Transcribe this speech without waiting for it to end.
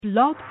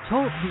Blog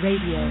Talk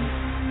Radio.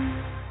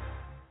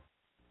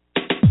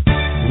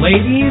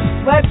 Ladies,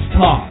 let's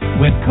talk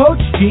with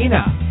Coach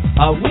Jeanna,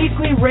 a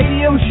weekly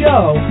radio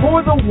show for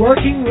the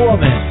working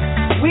woman.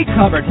 We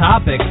cover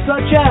topics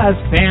such as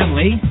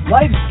family,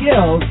 life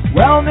skills,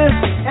 wellness,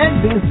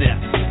 and business.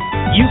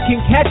 You can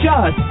catch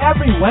us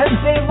every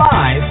Wednesday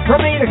live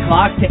from 8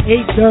 o'clock to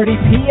 8:30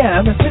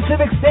 p.m.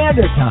 Pacific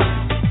Standard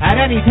Time. At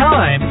any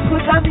time,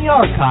 click on the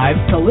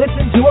archives to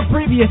listen to a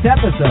previous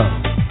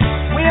episode.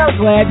 We are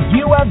glad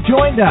you have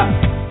joined us.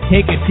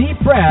 Take a deep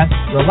breath,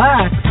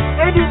 relax,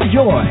 and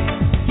enjoy.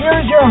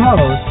 Here's your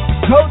host,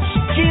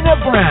 Coach Jeanna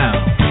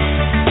Brown.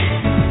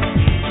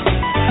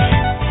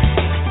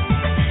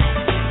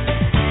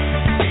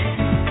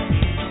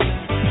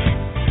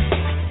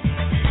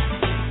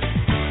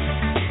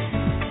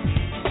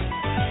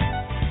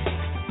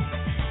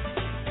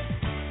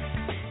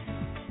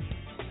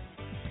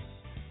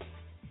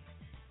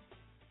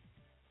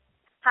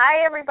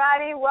 Hi,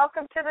 everybody.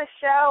 Welcome to the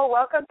show.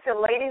 Welcome to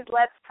Ladies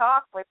Let's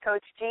Talk with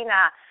Coach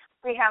Jeanna.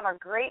 We have a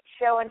great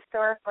show in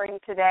store for you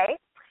today,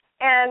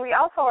 and we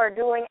also are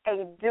doing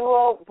a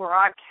dual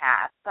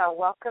broadcast. So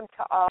welcome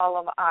to all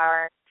of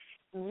our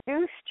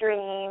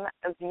Ustream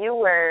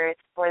viewers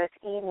for this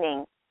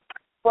evening.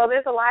 Well,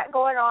 there's a lot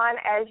going on.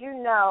 As you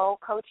know,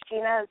 Coach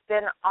Jeanna has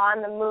been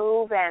on the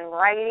move and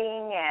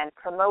writing and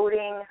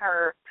promoting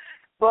her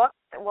book.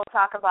 We'll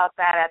talk about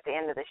that at the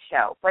end of the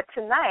show. But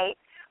tonight,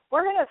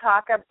 we're going to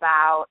talk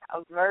about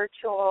a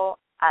virtual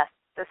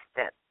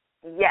assistant.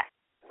 Yes,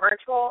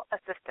 virtual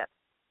assistant.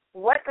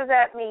 What does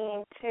that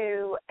mean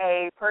to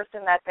a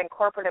person that's in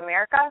corporate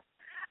America?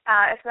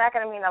 It's not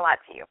going to mean a lot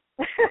to you.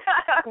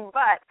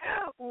 But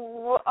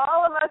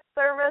all of us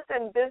service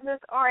and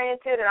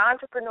business-oriented and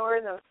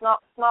entrepreneurs and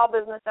small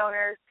business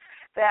owners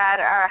that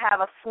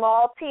have a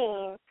small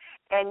team,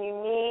 and you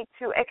need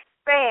to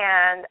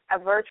expand, a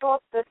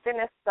virtual assistant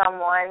is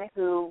someone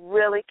who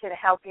really can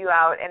help you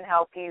out and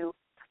help you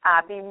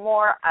be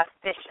more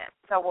efficient.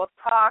 So we'll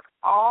talk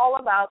all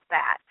about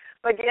that.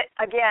 But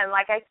again,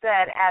 like I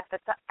said at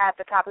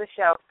the top of the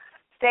show,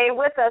 stay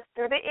with us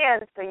through the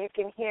end so you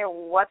can hear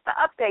what the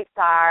updates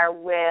are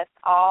with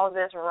all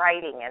this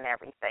writing and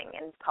everything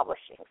and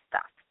publishing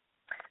stuff.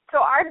 So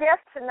our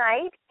guest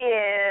tonight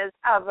is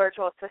a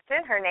virtual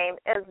assistant. Her name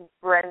is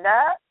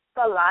Brenda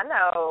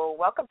Solano.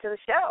 Welcome to the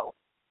show,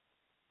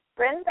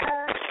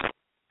 Brenda.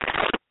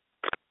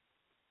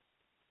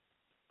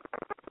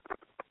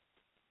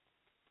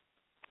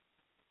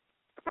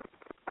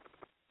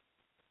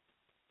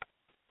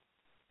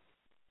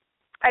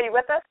 Are you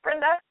with us,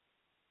 Brenda?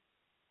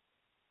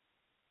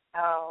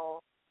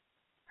 Oh,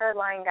 her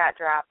line got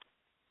dropped.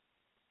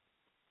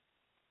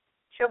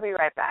 She'll be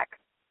right back.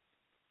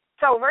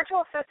 So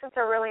virtual assistants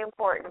are really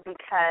important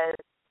because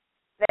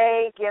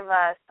they give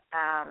us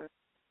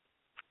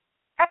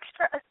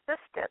extra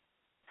assistance.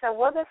 So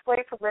we'll just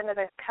wait for Brenda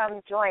to come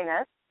join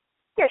us.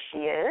 Here she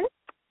is.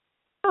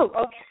 Oh,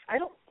 okay. I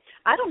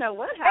don't know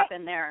what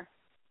happened there.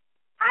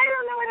 I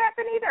don't know what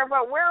happened either,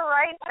 but we're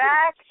right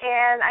back,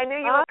 and I knew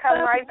you would come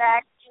right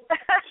back.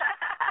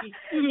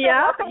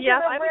 Yeah,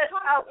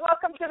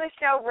 welcome to the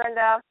show,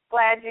 Brenda.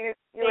 Glad you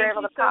were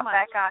able to pop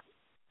back on.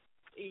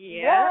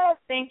 Yes,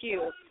 thank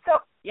you.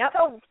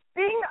 So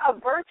being a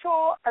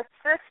virtual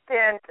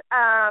assistant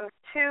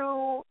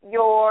to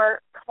your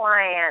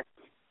clients,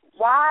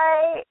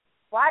 why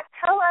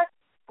tell us,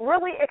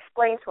 really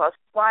explain to us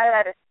why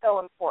that is so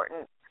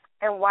important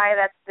and why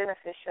that's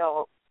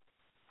beneficial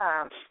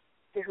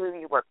to who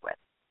you work with.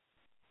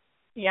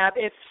 Yeah,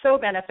 it's so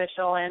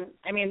beneficial. And,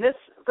 I mean, this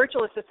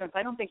virtual assistants,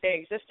 I don't think they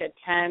existed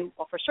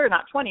for sure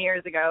not 20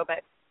 years ago, but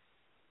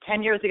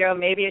 10 years ago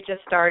maybe it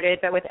just started.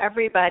 But with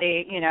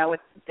everybody, with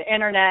the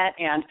Internet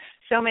and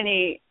so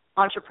many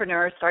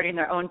entrepreneurs starting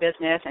their own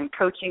business and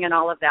coaching and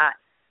all of that,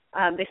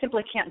 they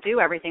simply can't do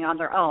everything on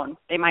their own.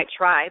 They might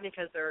try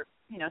because they're,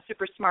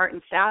 super smart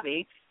and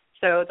savvy.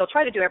 So they'll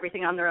try to do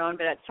everything on their own,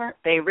 but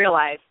they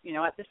realize,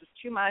 what, this is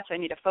too much. I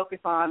need to focus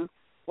on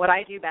what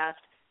I do best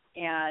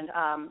and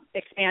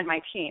expand my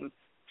team.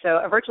 So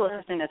a virtual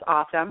assistant is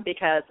awesome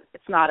because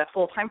it's not a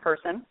full-time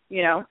person,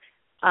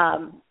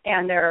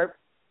 and they're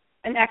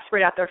an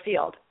expert at their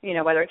field,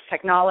 whether it's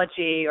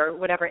technology or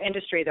whatever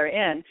industry they're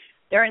in.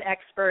 They're an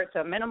expert,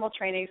 so minimal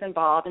training is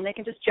involved, and they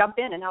can just jump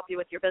in and help you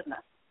with your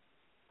business.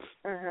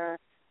 Mm-hmm.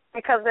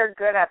 Because they're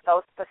good at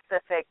those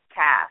specific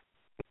tasks.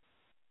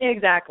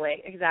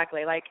 Exactly.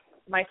 Like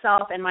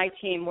myself and my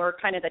team, we're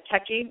kind of the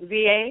techie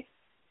VA.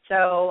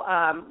 So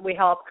we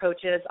help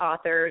coaches,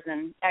 authors,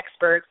 and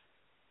experts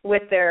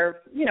with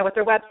their, with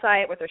their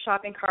website, with their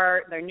shopping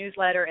cart, their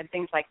newsletter, and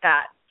things like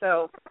that.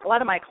 So a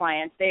lot of my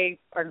clients, they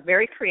are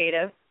very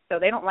creative, so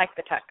they don't like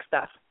the tech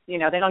stuff. They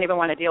don't even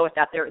want to deal with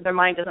that. Their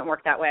mind doesn't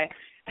work that way.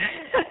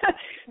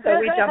 So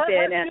we jump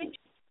in and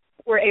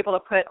we're able to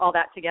put all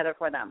that together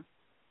for them.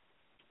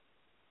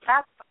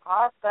 That's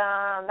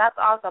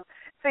awesome.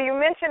 So you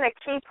mentioned a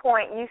key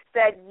point. You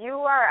said you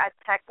are a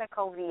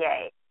technical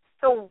VA.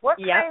 So what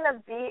kind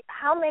of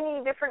how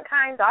many different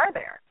kinds are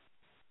there?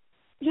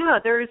 Yeah,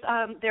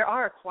 there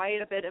are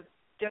quite a bit of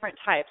different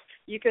types.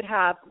 You could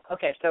have,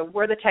 okay, so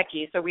we're the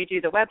techies, so we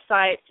do the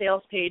website,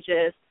 sales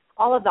pages,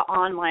 all of the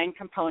online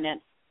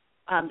components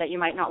that you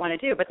might not want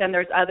to do. But then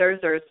there's others,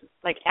 there's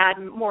like they're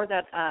more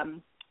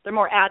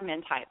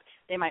admin type.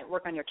 They might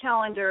work on your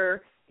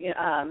calendar,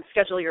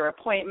 schedule your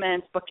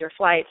appointments, book your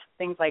flights,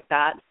 things like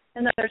that.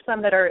 And then there's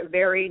some that are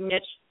very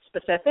niche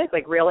specific,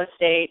 like real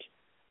estate,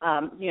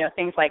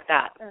 things like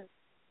that.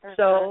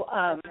 So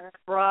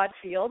broad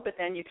field, but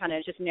then you kind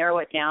of just narrow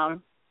it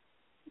down.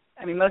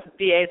 I mean, most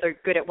VAs are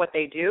good at what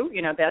they do.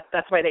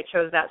 That's why they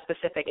chose that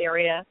specific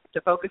area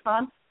to focus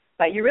on.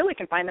 But you really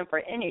can find them for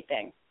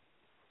anything.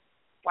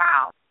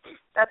 Wow,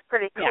 that's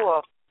pretty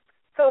cool.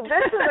 Yeah. So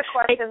this is a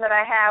question that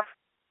I have.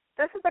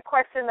 This is a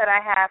question that I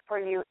have for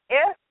you.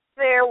 If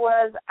there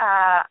was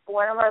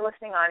one of our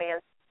listening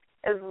audience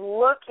is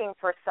looking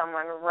for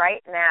someone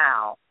right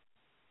now,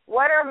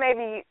 what are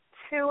maybe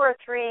 2 or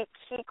 3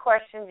 key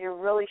questions you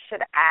really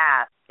should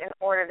ask in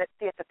order to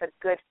see if it's a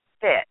good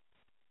fit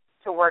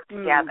to work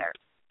together?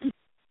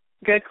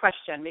 Good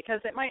question, because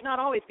it might not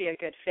always be a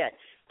good fit.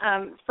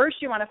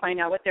 First, you want to find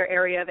out what their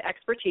area of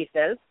expertise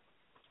is,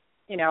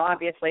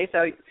 obviously,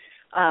 so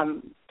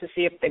to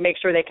see if they make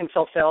sure they can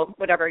fulfill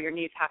whatever your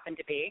needs happen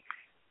to be.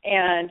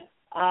 And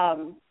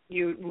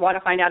you want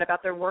to find out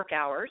about their work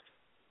hours.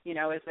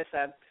 Is this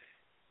a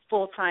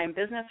full-time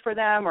business for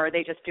them, or are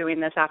they just doing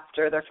this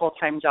after their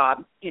full-time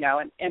job?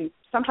 And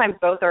sometimes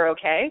both are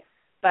okay,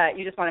 but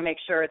you just want to make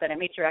sure that it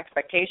meets your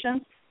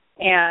expectations.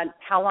 And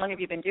how long have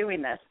you been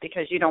doing this?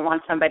 Because you don't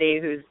want somebody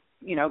who's,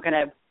 going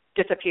to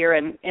disappear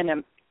in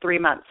 3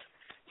 months.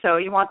 So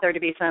you want there to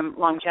be some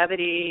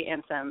longevity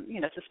and some,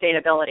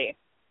 sustainability.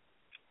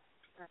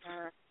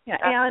 Mm-hmm. Yeah,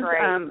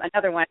 and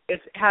another one is,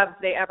 have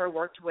they ever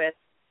worked with,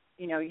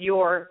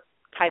 your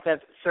type of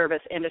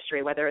service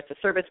industry, whether it's a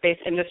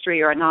service-based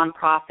industry or a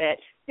nonprofit?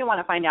 You'll want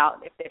to find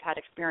out if they've had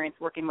experience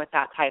working with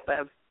that type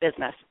of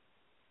business.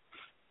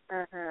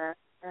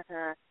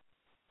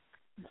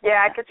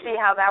 Yeah, I could see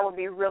how that would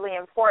be really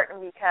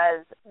important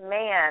because,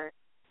 man,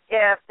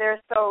 if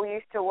they're so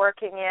used to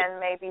working in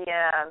maybe,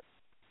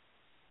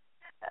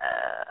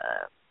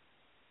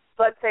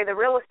 let's say the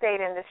real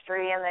estate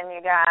industry, and then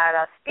you got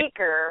a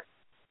speaker,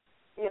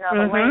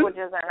 the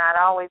languages are not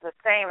always the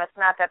same. It's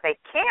not that they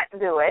can't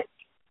do it.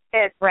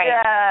 It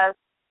just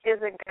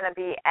isn't going to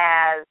be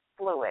as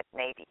fluid,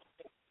 maybe.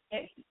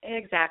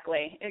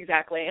 Exactly.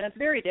 And it's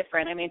very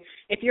different. I mean,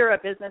 if you're a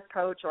business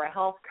coach or a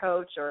health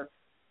coach or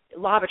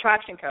law of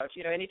attraction coach,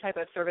 any type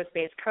of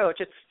service-based coach,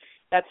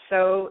 that's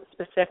so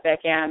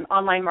specific. And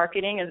online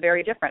marketing is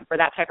very different for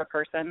that type of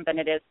person than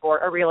it is for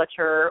a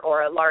realtor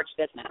or a large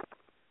business.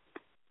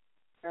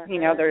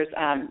 There's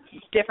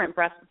different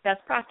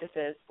best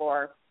practices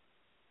for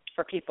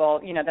people,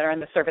 that are in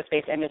the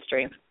service-based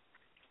industry.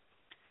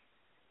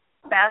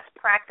 Best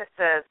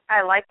practices.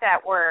 I like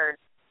that word.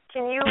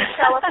 Can you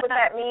tell us what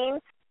that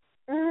means?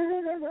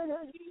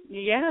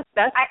 Yes,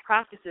 best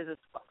practices is,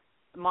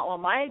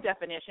 my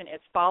definition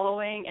is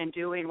following and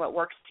doing what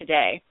works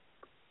today.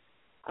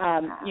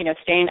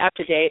 Staying up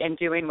to date and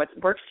doing what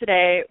works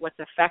today, what's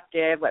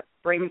effective, what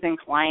brings in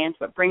clients,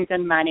 what brings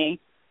in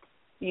money.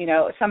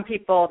 Some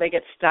people, they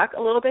get stuck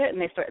a little bit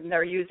and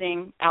they're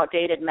using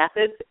outdated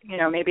methods.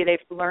 Maybe they've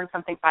learned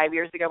something 5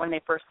 years ago when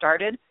they first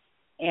started,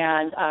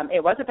 and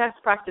it was a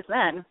best practice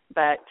then,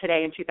 but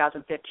today in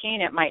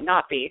 2015 it might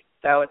not be.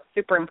 So it's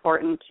super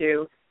important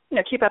to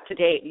keep up to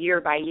date year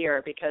by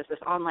year because this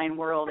online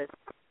world is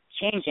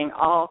changing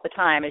all the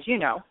time, as you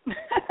know.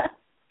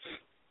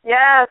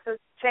 Yes,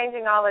 it's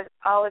changing all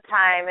the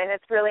time, and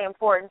it's really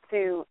important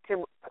to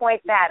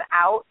point that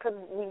out because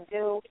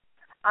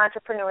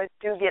entrepreneurs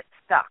do get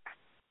stuck,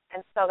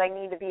 and so they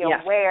need to be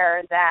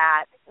aware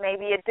that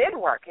maybe it did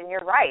work, and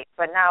you're right,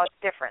 but now it's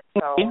different,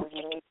 so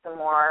you need some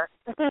more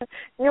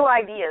new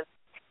ideas,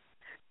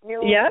 new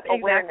awareness.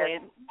 Exactly.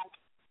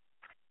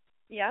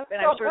 Yep,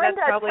 and so I'm sure Brenda,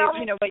 that's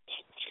probably, what...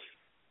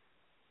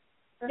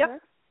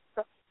 Yep.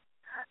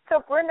 So,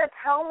 Brenda,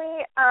 tell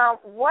me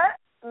what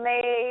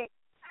may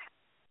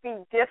be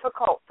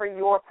difficult for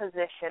your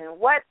position?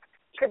 What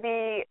could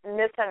be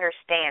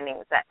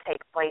misunderstandings that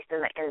take place in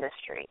the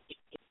industry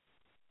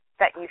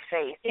that you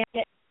face?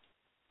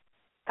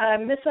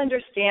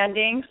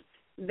 Misunderstandings,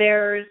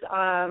 there's,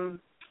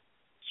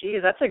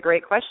 that's a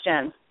great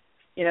question.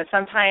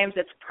 Sometimes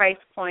it's price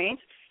point.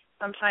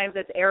 Sometimes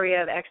it's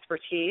area of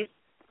expertise.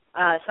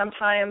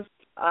 Sometimes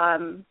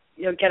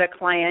you'll get a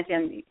client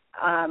and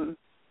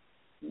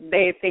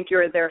they think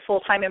you're their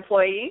full-time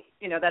employee.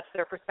 That's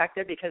their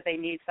perspective because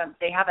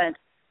they haven't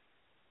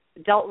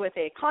dealt with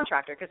a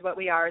contractor, because what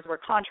we are is we're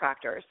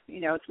contractors.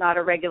 It's not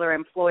a regular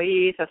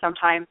employee, so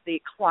sometimes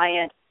the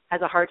client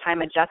has a hard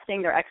time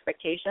adjusting their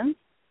expectations,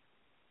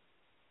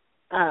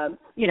 from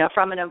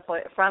an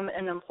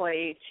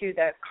employee to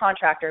the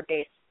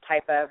contractor-based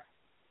type of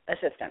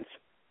assistance.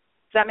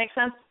 Does that make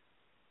sense?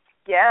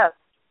 Yes.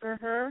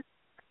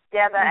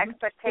 Yeah, the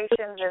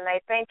expectations, and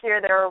they think you're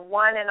their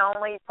one and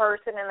only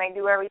person, and they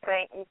do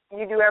everything.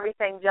 You do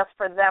everything just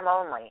for them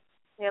only.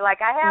 You're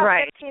like, I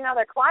have 15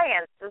 other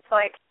clients. It's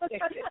like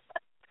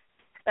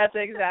that's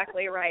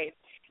exactly right.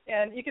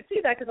 And you can see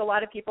that because a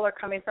lot of people are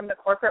coming from the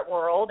corporate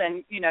world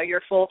and,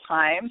 you're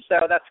full-time,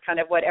 so that's kind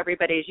of what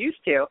everybody's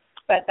used to.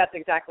 But that's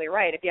exactly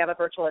right. If you have a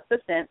virtual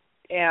assistant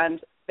and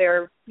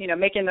they're,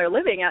 making their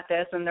living at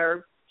this, and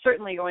they're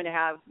certainly going to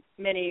have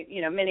many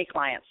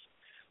clients.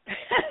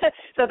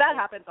 So that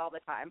happens all the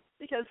time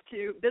because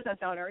to business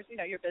owners,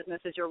 your business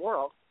is your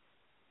world,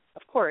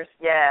 of course.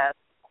 Yes.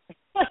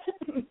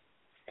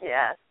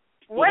 Yes.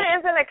 What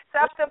is an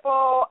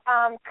acceptable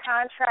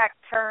contract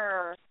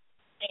term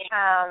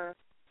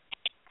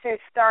to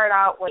start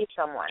out with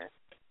someone?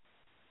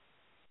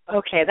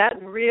 Okay,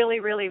 that really,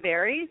 really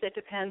varies. It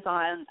depends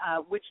on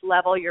which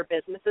level your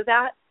business is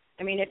at.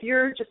 I mean, if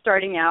you're just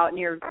starting out and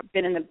you've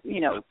been in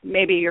the,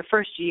 maybe your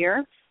first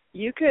year,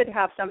 you could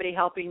have somebody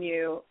helping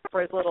you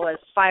for as little as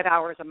 5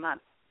 hours a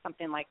month,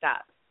 something like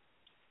that.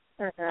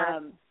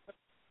 Mm-hmm.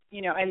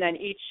 And then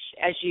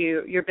as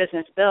your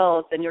business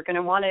builds, then you're going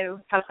to want to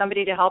have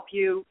somebody to help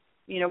you,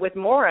 with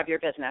more of your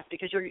business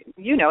because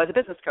as a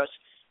business coach,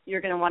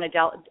 you're going to want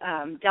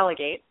to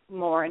delegate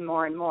more and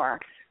more and more.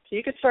 So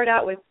you could start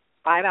out with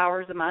 5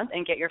 hours a month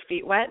and get your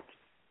feet wet,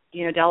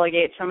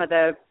 delegate some of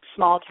the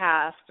small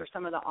tasks or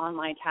some of the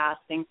online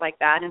tasks, things like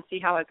that, and see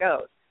how it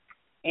goes.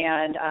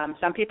 And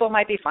some people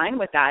might be fine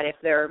with that if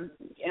they're,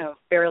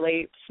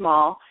 fairly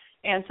small,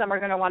 and some are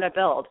going to want to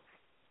build.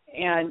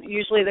 And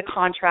usually the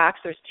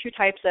contracts, there's two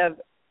types of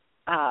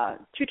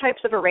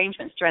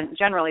arrangements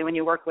generally when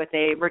you work with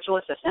a virtual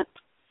assistant.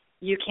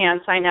 You can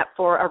sign up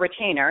for a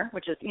retainer,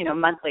 which is,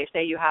 monthly.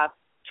 Say you have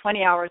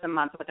 20 hours a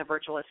month with a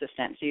virtual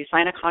assistant. So you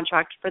sign a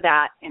contract for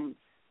that, and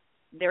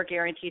they're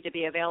guaranteed to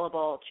be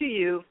available to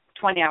you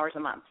 20 hours a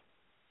month.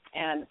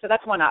 And so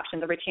that's one option,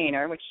 the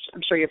retainer, which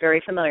I'm sure you're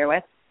very familiar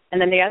with.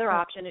 And then the other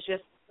option is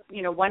just,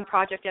 one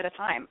project at a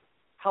time.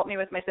 Help me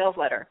with my sales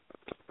letter.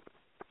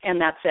 And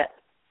that's it.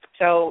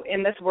 So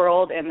in this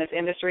world, in this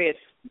industry, it's,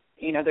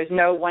 there's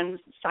no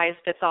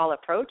one-size-fits-all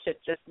approach. It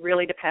just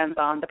really depends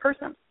on the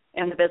person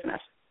and the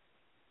business.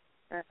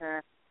 Mm-hmm.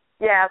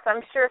 Yeah, so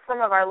I'm sure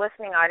some of our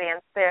listening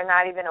audience, they're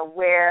not even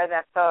aware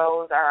that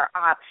those are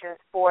options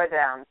for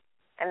them.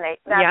 And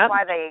that's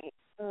why they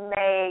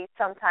may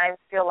sometimes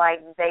feel like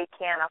they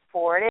can't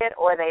afford it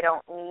or they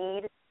don't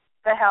need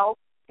the help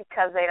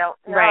because they don't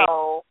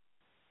know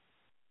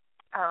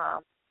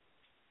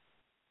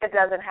it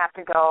doesn't have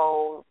to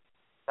go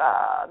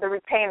the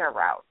retainer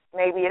route.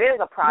 Maybe it is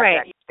a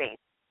project-based.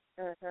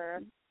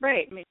 Mm-hmm.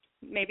 Right.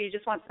 Maybe you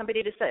just want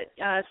somebody to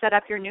set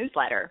up your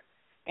newsletter.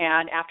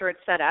 And after it's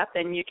set up,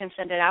 then you can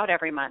send it out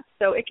every month.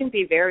 So it can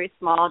be very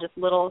small, just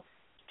little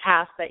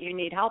tasks that you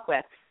need help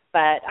with.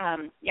 But,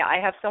 I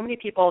have so many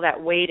people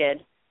that waited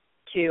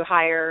to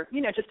hire,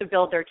 just to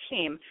build their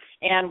team.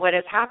 And what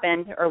has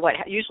happened, or what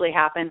usually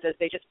happens, is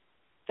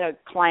the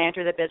client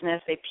or the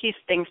business, they piece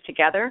things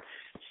together.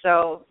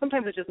 So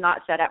sometimes it's just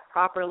not set up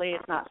properly.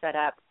 It's not set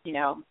up,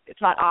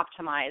 it's not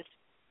optimized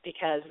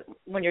because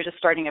when you're just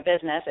starting a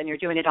business and you're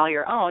doing it all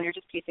your own, you're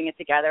just piecing it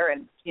together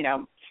and,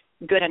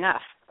 good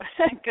enough.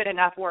 Good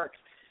enough works.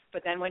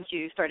 But then once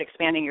you start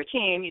expanding your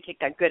team, you take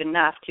that good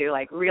enough to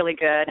like really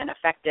good and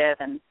effective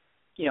and,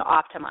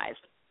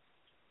 optimized.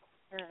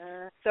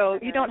 Mm-hmm. So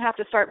you don't have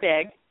to start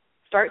big.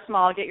 Start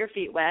small, get your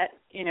feet wet,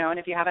 and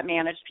if you haven't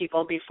managed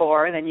people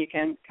before, then you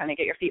can kind of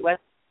get your feet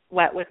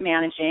wet with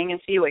managing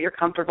and see what you're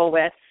comfortable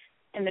with.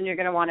 And then you're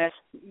going to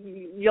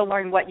you'll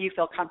learn what you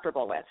feel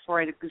comfortable with.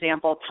 For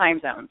example, time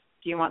zones.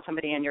 Do you want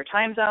somebody in your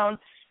time zone?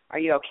 Are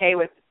you okay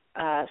with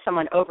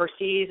someone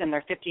overseas and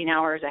they're 15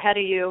 hours ahead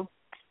of you?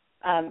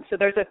 So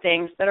those are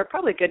things that are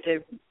probably good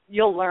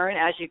you'll learn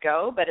as you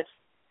go, but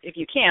if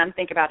you can,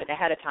 think about it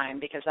ahead of time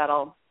because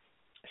that'll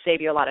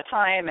save you a lot of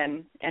time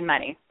and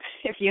money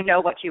if you know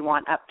what you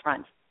want up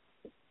front.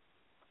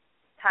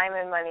 Time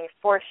and money,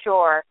 for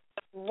sure.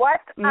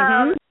 What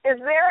is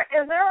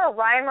there a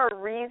rhyme or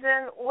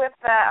reason with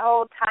that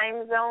whole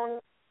time zone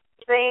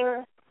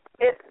thing?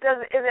 Is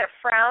it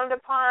frowned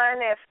upon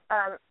if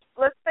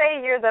let's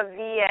say you're the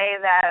VA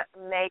that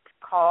makes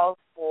calls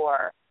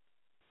for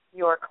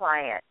your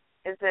client?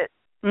 Is it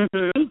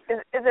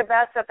is it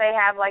best that they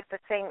have like the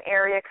same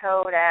area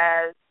code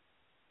as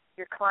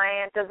your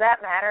client? Does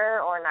that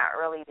matter or not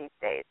really these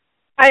days?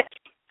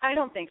 I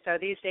don't think so.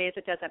 These days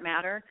it doesn't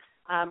matter.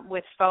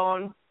 With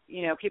phone,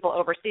 people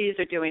overseas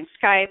are doing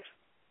Skype,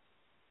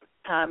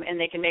 and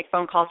they can make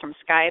phone calls from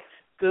Skype.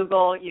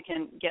 Google, you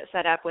can get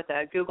set up with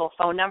a Google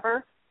phone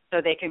number,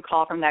 so they can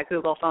call from that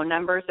Google phone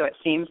number, so it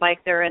seems like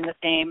they're in the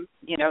same,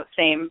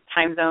 same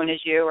time zone as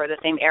you or the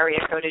same area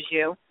code as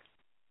you.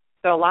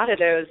 So a lot of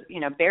those,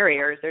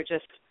 barriers,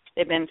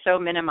 they've been so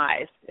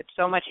minimized. It's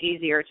so much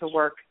easier to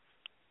work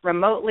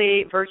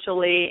remotely,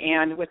 virtually,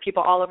 and with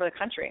people all over the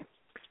country,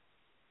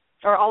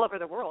 or all over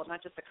the world,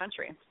 not just the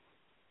country.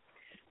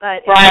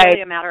 But it's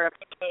really a matter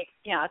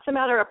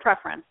of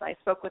preference. I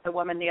spoke with a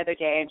woman the other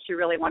day, and she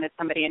really wanted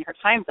somebody in her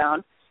time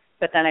zone.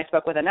 But then I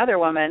spoke with another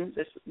woman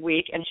this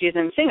week, and she's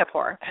in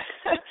Singapore.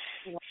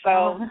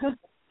 So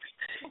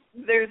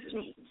there's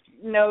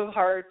no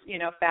hard,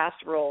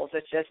 fast rules.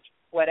 It's just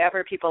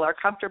whatever people are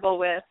comfortable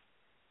with.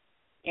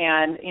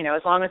 And,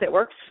 as long as it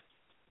works,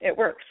 it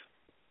works.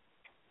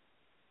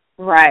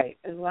 Right.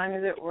 As long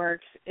as it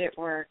works, it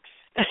works.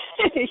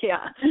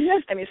 Yeah.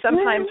 I mean,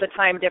 sometimes the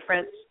time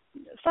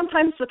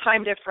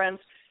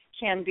difference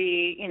can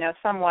be,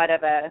 somewhat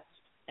of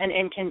an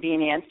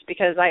inconvenience,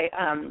 because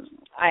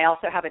I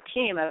also have a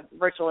team of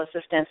virtual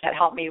assistants that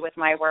help me with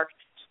my work.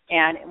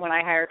 And when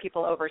I hire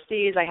people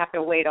overseas, I have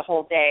to wait a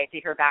whole day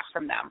to hear back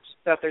from them.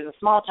 So if there's a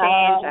small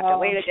change, I have to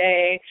wait a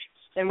day,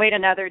 then wait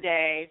another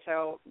day.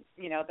 So,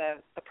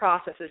 the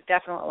process is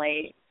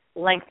definitely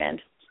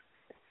lengthened.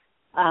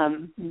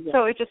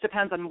 So it just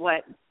depends on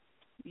what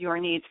your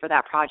needs for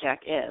that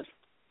project is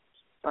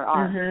or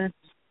are.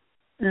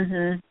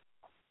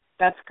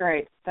 That's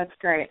great.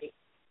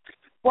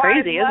 Well,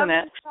 crazy, isn't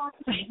it?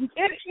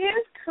 It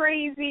is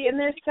crazy, and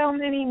there's so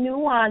many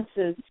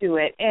nuances to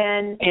it.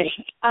 And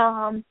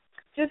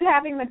just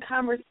having the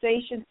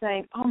conversation,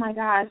 saying, "Oh my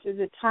gosh, is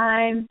it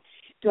time?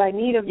 Do I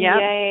need a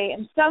VA?" Yep.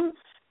 And some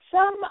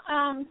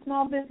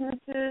small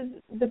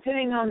businesses,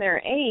 depending on their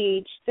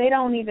age, they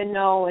don't even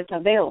know it's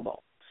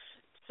available.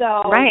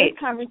 So this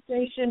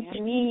conversation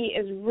to me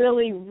is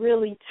really,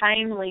 really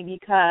timely,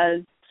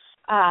 because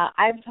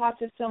I've talked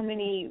to so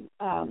many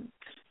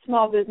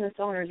small business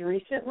owners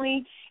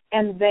recently,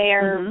 and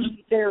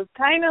they're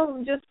kind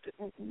of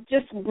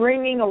just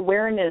bringing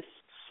awareness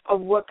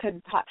of what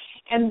could,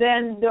 and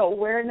then the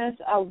awareness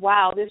of,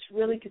 wow, this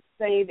really could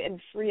save and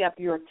free up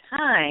your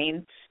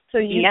time, so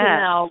you can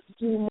now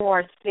do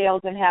more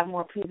sales and have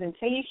more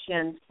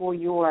presentations for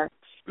your,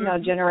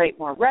 generate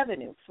more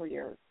revenue for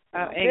your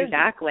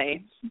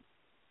exactly.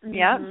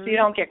 Yeah, so you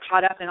don't get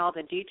caught up in all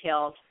the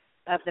details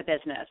of the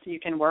business. You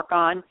can work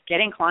on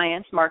getting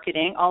clients,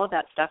 marketing, all of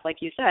that stuff, like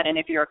you said. And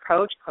if you're a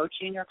coach,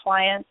 coaching your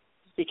clients,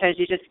 because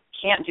you just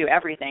can't do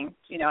everything,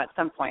 at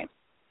some point.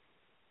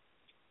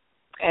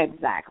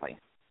 Exactly.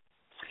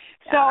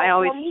 So I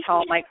always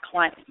tell my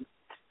clients,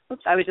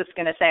 I was just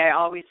going to say, I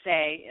always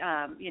say,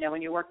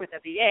 when you work with a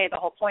VA, the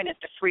whole point is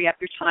to free up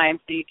your time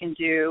so you can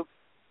do,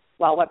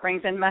 what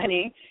brings in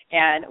money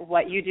and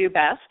what you do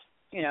best,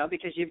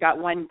 because you've got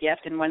one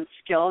gift and one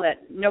skill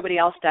that nobody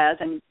else does,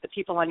 and the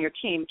people on your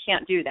team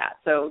can't do that.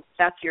 So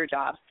that's your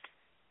job.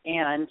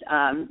 And,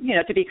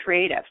 to be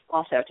creative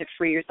also, to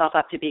free yourself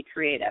up to be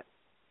creative.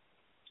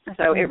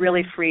 So it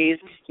really frees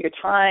your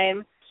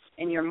time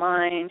and your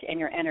mind and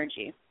your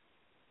energy.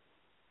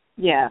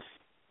 Yes.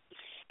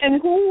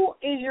 And who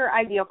is your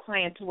ideal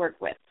client to work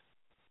with?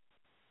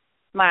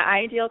 My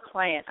ideal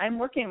client, I'm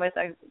working with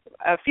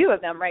a few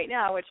of them right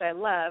now, which I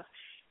love.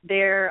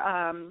 They're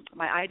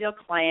my ideal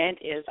client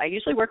is, I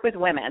usually work with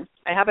women.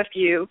 I have a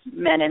few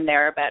men in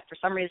there, but for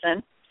some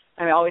reason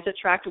I always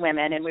attract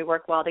women, and we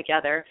work well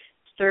together.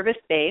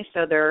 Service-based,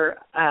 so they're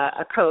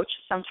a coach,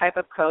 some type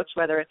of coach,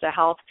 whether it's a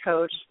health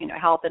coach,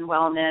 health and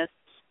wellness,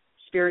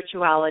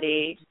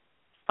 spirituality,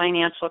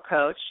 financial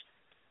coach.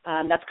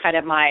 That's kind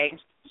of my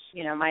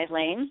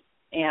lane.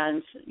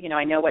 And,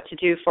 I know what to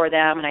do for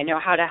them, and I know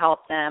how to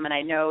help them, and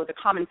I know the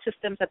common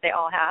systems that they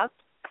all have.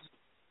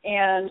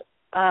 And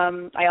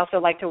I also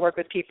like to work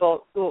with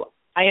people who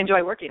I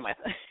enjoy working with,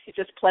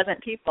 just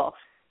pleasant people,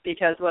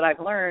 because what I've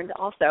learned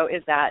also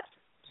is that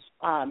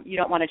you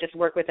don't want to just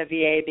work with a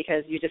VA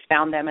because you just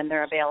found them and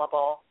they're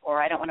available,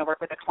 or I don't want to work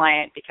with a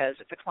client because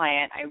it's a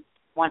client. I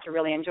want to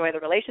really enjoy the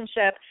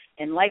relationship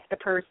and like the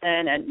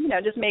person and,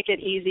 just make it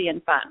easy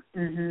and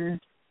fun.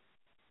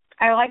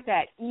 I like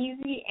that,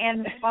 easy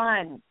and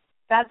fun.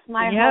 That's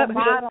my whole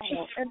motto.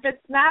 If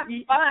it's not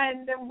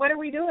fun, then what are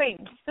we doing?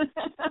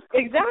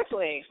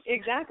 Exactly.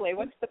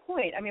 What's the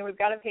point? I mean, we've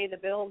got to pay the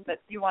bills, but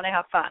you want to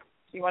have fun.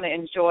 You want to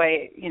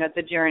enjoy,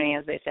 the journey,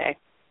 as they say.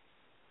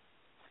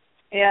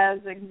 Yes,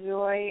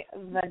 enjoy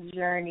the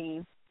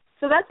journey.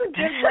 So that's a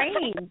good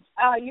range.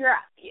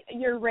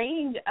 Your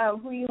range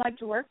of who you like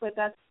to work with,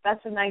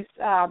 that's a nice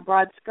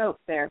broad scope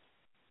there.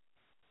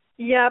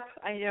 Yep,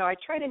 I know. I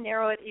try to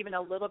narrow it even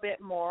a little bit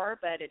more,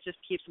 but it just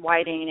keeps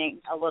widening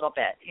a little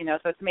bit.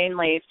 So it's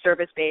mainly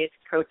service-based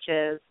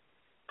coaches,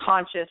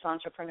 conscious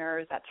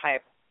entrepreneurs, that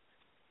type.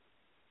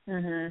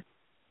 That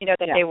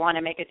they want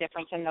to make a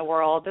difference in the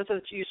world. Those are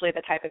usually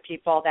the type of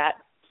people that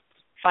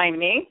find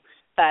me.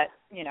 But,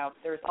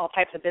 there's all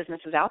types of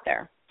businesses out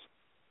there.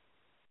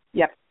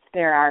 Yep,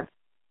 there are.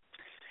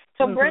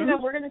 So, Brenda,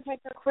 we're going to take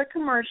a quick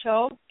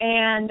commercial,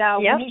 and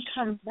when we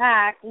come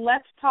back,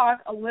 let's talk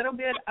a little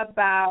bit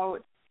about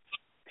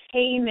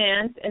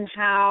payment and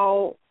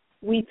how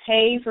we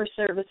pay for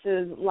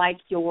services like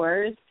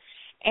yours,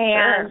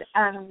 and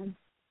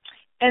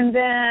and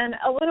then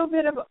a little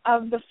bit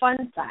of the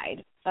fun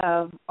side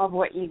of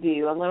what you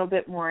do, a little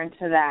bit more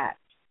into that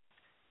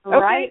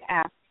right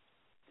after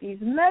these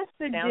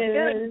messages. Sounds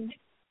good.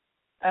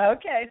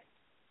 Okay.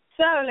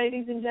 So,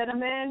 ladies and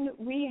gentlemen,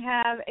 we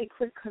have a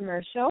quick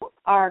commercial.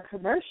 Our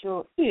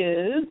commercial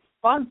is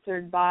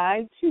sponsored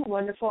by two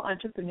wonderful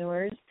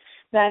entrepreneurs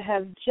that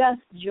have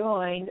just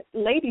joined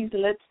Ladies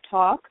Let's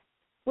Talk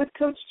with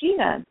Coach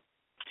Jeanna.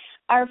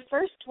 Our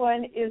first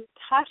one is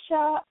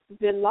Tasha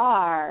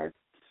Villar.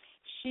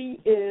 She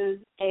is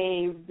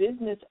a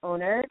business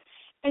owner,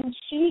 and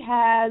she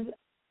has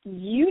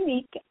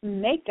Unique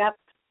Makeup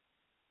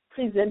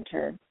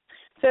Presenter.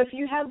 So if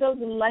you have those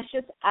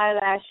luscious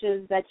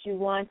eyelashes that you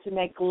want to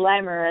make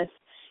glamorous,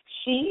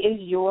 she is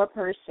your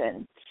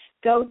person.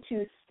 Go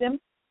to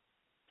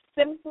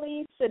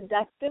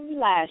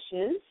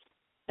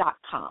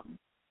simplyseductivelashes.com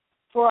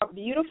for a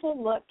beautiful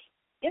look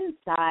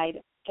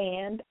inside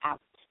and out.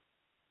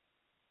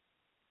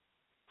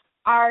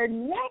 Our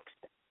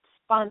next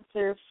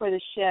sponsor for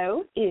the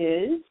show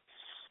is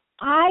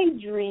I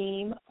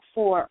Dream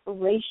for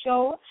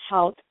Racial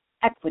Health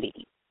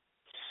Equity.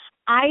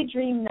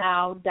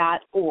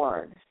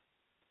 iDreamNow.org.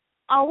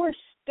 Our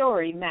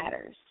story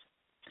matters.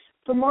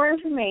 For more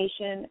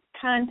information,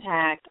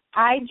 contact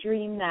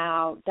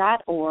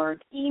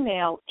iDreamNow.org,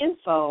 email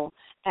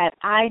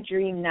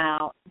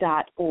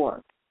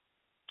info@iDreamNow.org.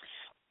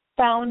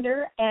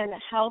 Founder and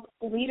health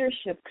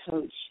leadership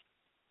coach,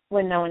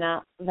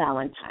 Winona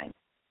Valentine.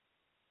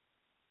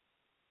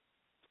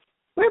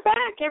 We're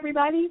back,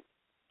 everybody.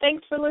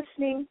 Thanks for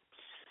listening.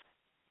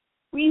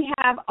 We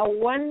have a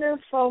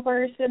wonderful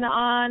person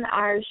on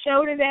our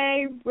show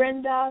today,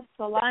 Brenda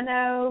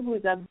Solano,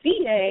 who's a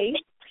VA.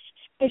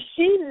 And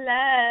she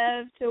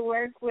loves to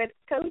work with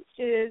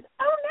coaches.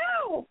 Oh,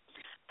 no.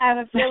 I have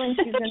a feeling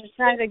she's going to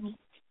try to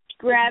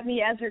grab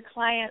me as her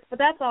client, but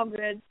that's all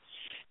good.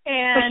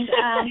 And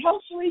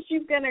hopefully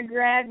she's going to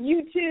grab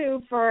you,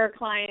 too, for her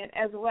client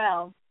as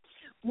well.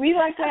 We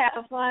like to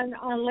have fun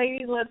on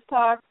Ladies Let's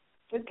Talk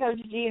with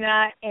Coach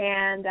Jeanna,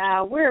 and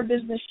we're a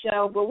business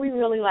show, but we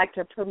really like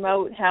to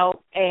promote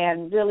health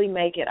and really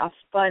make it a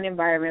fun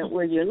environment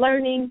where you're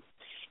learning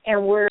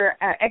and we're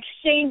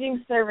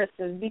exchanging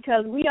services,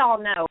 because we all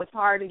know it's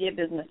hard to get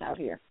business out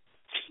here.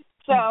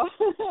 So,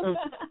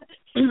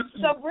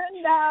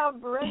 Brenda,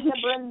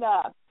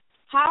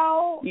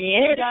 how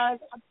does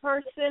a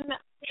person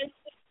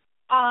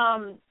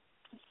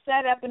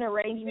set up an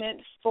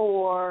arrangement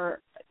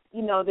for,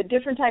 the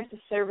different types of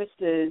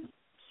services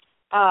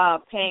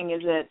paying?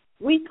 Is it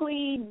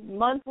weekly,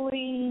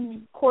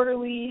 monthly,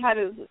 quarterly? How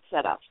does it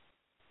set up?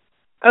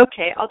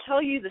 Okay, I'll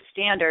tell you the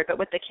standard, but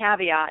with the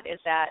caveat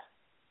is that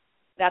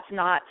that's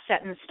not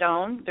set in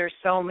stone. There's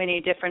so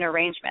many different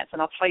arrangements,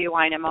 and I'll tell you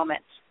why in a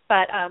moment.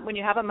 But when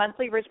you have a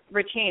monthly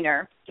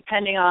retainer,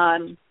 depending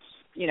on,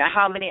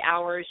 how many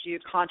hours you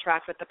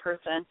contract with the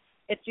person,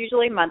 it's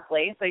usually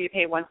monthly, so you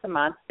pay once a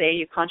month. Say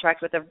you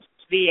contract with a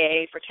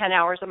VA for 10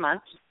 hours a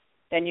month,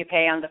 then you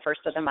pay on the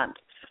first of the month.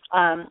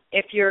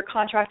 If you're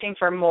contracting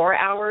for more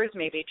hours,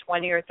 maybe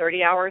 20 or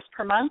 30 hours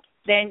per month,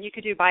 then you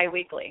could do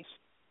biweekly.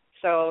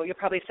 So you'll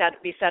probably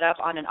be set up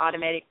on an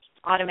automatic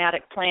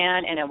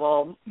plan, and it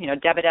will,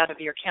 debit out of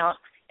your account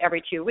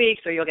every 2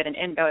 weeks, or you'll get an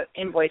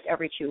invoice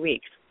every 2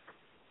 weeks.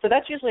 So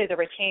that's usually the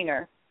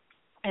retainer.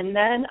 And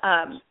then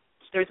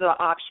there's an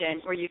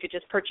option where you could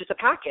just purchase a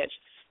package.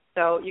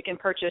 So you can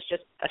purchase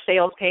just a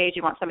sales page.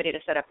 You want somebody to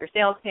set up your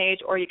sales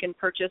page, or you can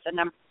purchase a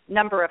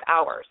number of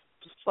hours.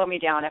 Just slow me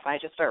down if I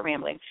just start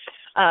rambling.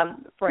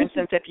 For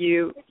instance, if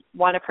you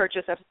want to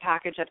purchase a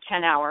package of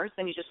 10 hours,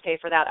 then you just pay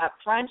for that up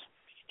front.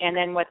 And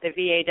then what the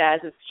VA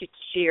does is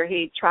she or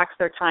he tracks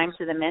their time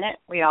to the minute.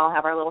 We all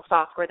have our little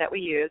software that we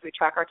use. We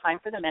track our time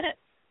for the minute.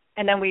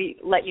 And then we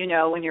let you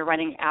know when you're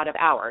running out of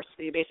hours.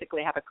 So you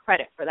basically have a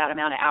credit for that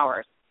amount of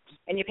hours.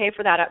 And you pay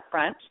for that up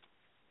front.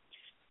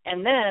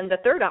 And then the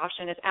third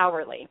option is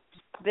hourly.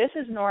 This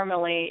is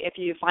normally if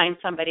you find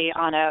somebody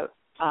on a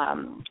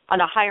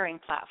hiring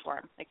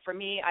platform. Like for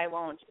me, I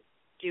won't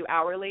do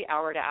hourly,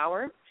 hour to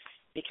hour,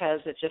 because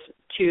it's just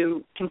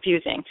too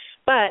confusing.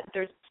 But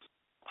there's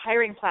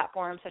hiring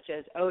platforms such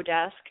as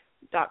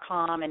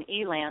odesk.com and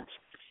Elance,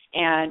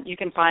 and you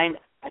can find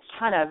a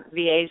ton of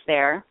VAs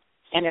there.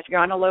 And if you're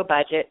on a low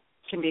budget,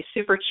 it can be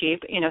super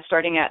cheap,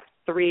 starting at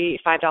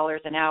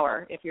 $3-5 an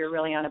hour if you're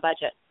really on a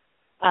budget.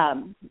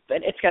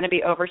 But it's going to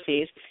be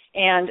overseas.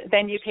 And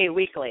then you pay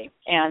weekly,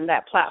 and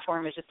that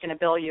platform is just going to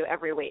bill you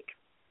every week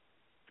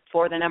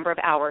for the number of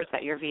hours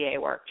that your VA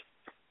worked.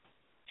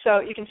 So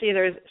you can see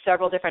there's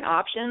several different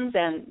options,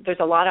 and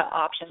there's a lot of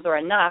options, or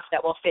enough,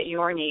 that will fit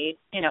your need,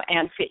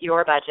 and fit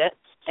your budget.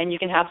 And you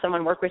can have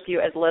someone work with you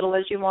as little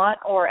as you want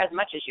or as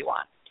much as you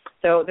want.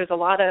 So there's a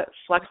lot of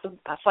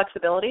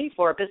flexibility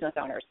for business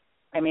owners.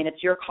 I mean,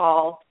 it's your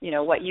call,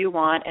 what you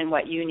want and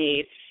what you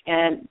need,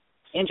 and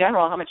in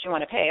general, how much you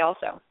want to pay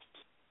also.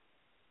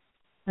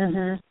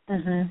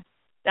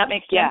 That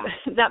makes sense? Yeah.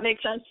 That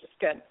makes sense?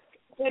 Good.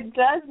 It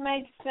does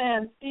make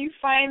sense. Do you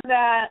find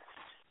that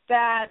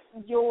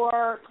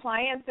your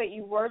clients that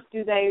you work,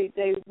 do they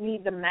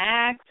need the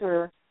max,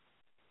 or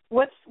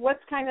what's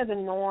kind of the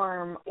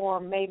norm, or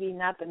maybe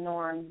not the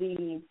norm,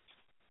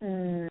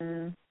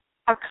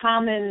 a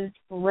common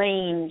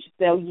range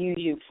they'll use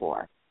you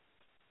for?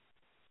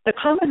 The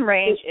common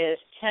range is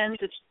 10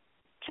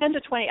 to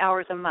 20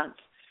 hours a month.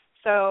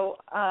 So,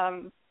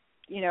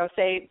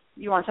 say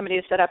you want somebody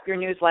to set up your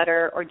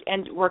newsletter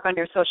and work on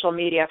your social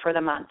media for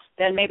the month,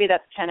 then maybe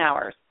that's 10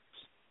 hours.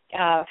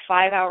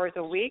 5 hours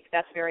a week,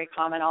 that's very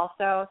common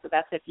also. So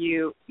that's if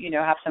you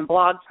have some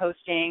blog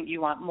posting,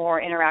 you want more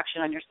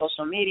interaction on your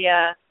social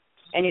media,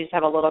 and you just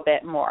have a little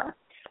bit more.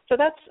 So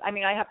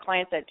I have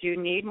clients that do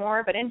need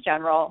more, but in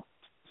general,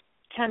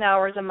 10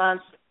 hours a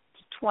month,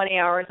 20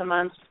 hours a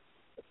month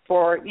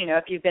for,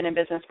 if you've been in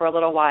business for a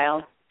little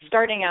while.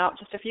 Starting out,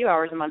 just a few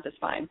hours a month is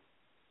fine.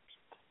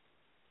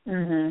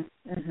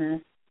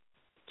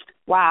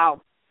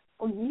 Wow.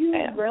 Well, you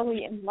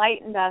really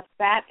enlightened us,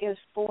 that is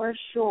for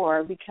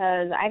sure,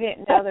 because I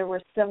didn't know there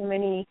were so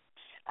many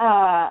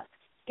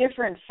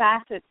different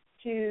facets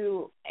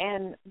to,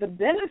 and the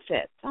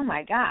benefits. Oh,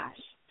 my gosh.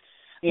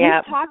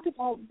 Yeah. We talked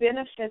about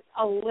benefits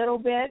a little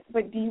bit,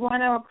 but do you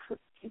want to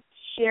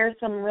share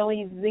some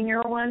really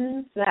zinger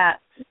ones that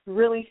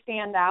really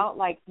stand out,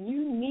 like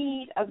you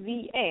need a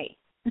VA?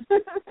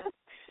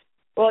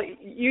 Well,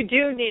 you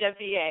do need a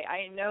VA.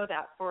 I know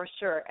that for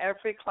sure.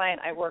 Every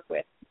client I work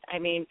with,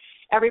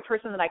 every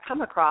person that I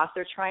come across,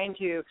 they're trying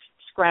to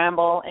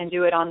scramble and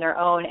do it on their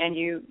own, and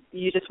you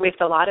just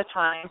waste a lot of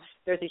time.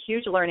 There's a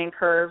huge learning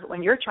curve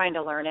when you're trying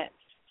to learn it.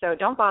 So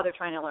don't bother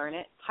trying to learn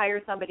it.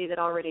 Hire somebody that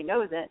already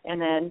knows it,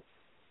 and then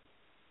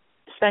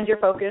spend your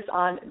focus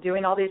on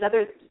doing all these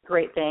other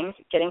great things,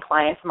 getting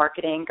clients,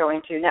 marketing,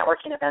 going to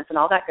networking events, and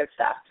all that good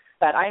stuff.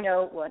 But I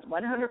know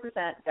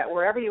 100% that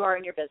wherever you are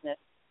in your business,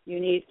 you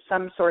need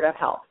some sort of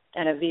help,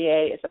 and a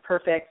VA is a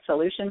perfect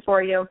solution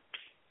for you.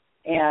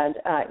 And,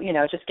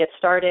 just get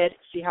started,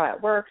 see how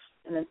it works,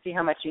 and then see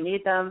how much you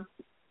need them.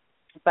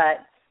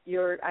 But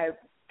you're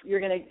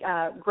going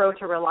to grow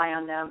to rely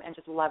on them and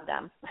just love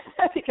them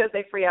because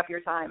they free up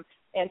your time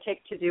and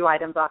take to-do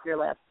items off your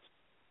list.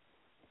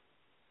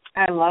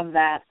 I love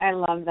that.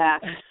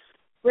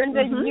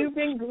 Brenda, you've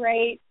been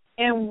great,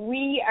 and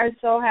we are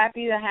so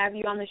happy to have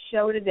you on the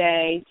show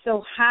today.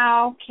 So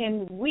how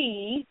can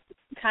we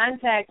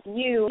contact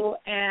you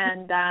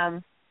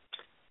and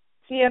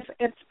see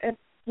if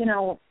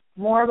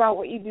more about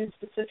what you do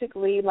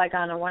specifically, like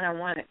on a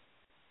one-on-one?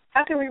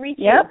 How can we reach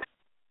you?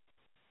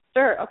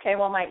 Sure. Okay,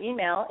 well, my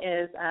email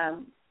is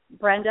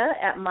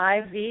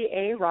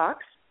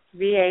Brenda@myvarocks,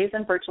 VAs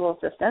and virtual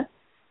assistant.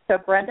 So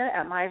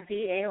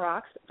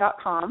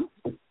Brenda@myvarocks.com,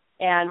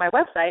 and my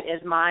website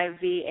is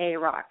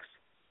myvarocks.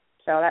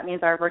 So that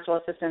means our virtual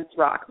assistants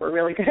rock. We're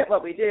really good at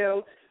what we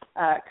do.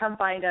 Come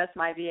find us,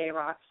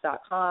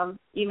 myvarocks.com.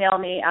 Email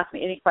me, ask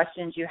me any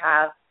questions you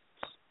have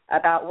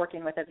about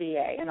working with a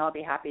VA, and I'll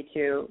be happy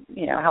to,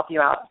 help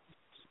you out.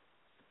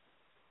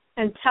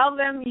 And tell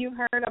them you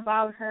heard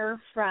about her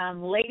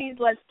from Ladies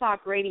Let's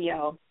Talk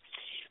Radio.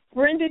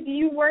 Brenda, do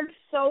you work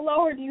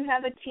solo, or do you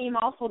have a team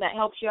also that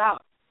helps you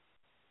out?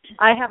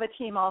 I have a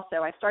team also.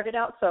 I started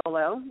out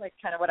solo, like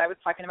kind of what I was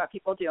talking about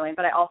people doing,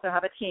 but I also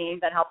have a team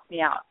that helps me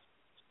out.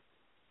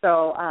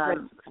 So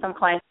some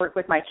clients work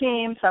with my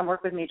team, some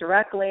work with me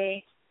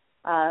directly.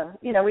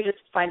 We just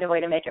find a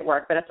way to make it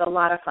work, but it's a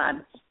lot of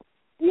fun.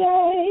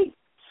 Yay!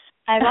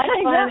 I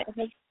like fun.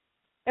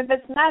 If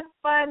it's not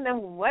fun,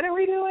 then what are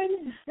we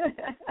doing?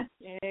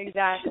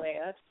 Exactly.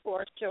 That's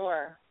for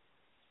sure.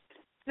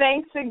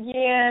 Thanks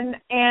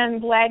again, and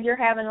glad you're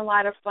having a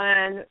lot of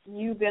fun.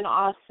 You've been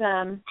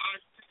awesome.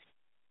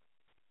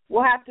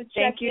 We'll have to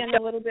check in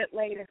a little bit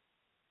later.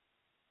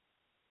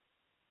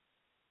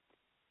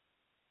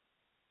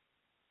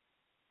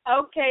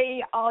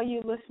 Okay, all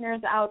you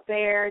listeners out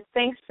there,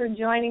 thanks for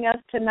joining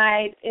us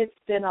tonight. It's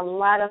been a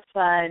lot of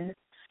fun.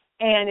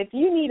 And if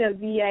you need a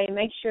VA,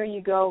 make sure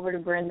you go over to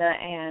Brenda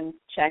and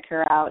check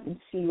her out and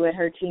see what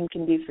her team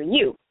can do for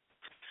you.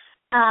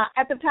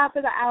 At the top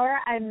of the hour,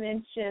 I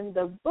mentioned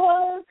the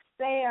books.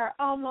 They are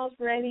almost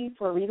ready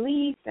for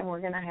release, and we're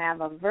going to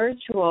have a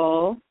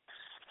virtual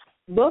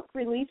book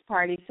release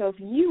party. So if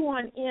you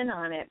want in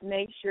on it,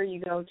 make sure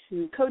you go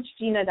to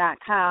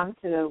CoachJeanna.com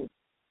to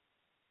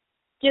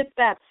get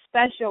that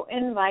special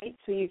invite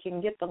so you can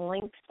get the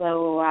link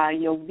so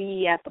you'll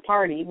be at the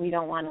party. We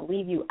don't want to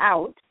leave you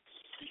out.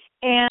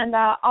 And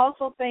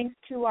also thanks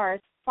to our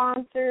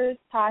sponsors,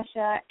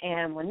 Tasha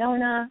and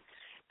Winona,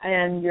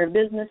 and your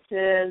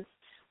businesses.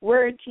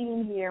 We're a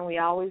team here, and we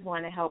always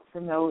want to help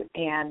promote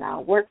and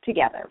work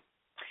together.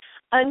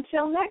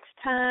 Until next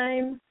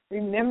time,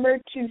 remember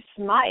to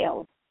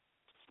smile.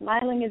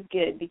 Smiling is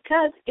good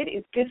because it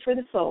is good for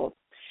the soul.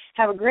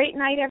 Have a great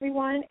night,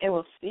 everyone, and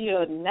we'll see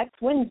you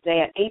next Wednesday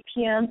at 8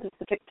 p.m.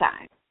 Pacific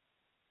time.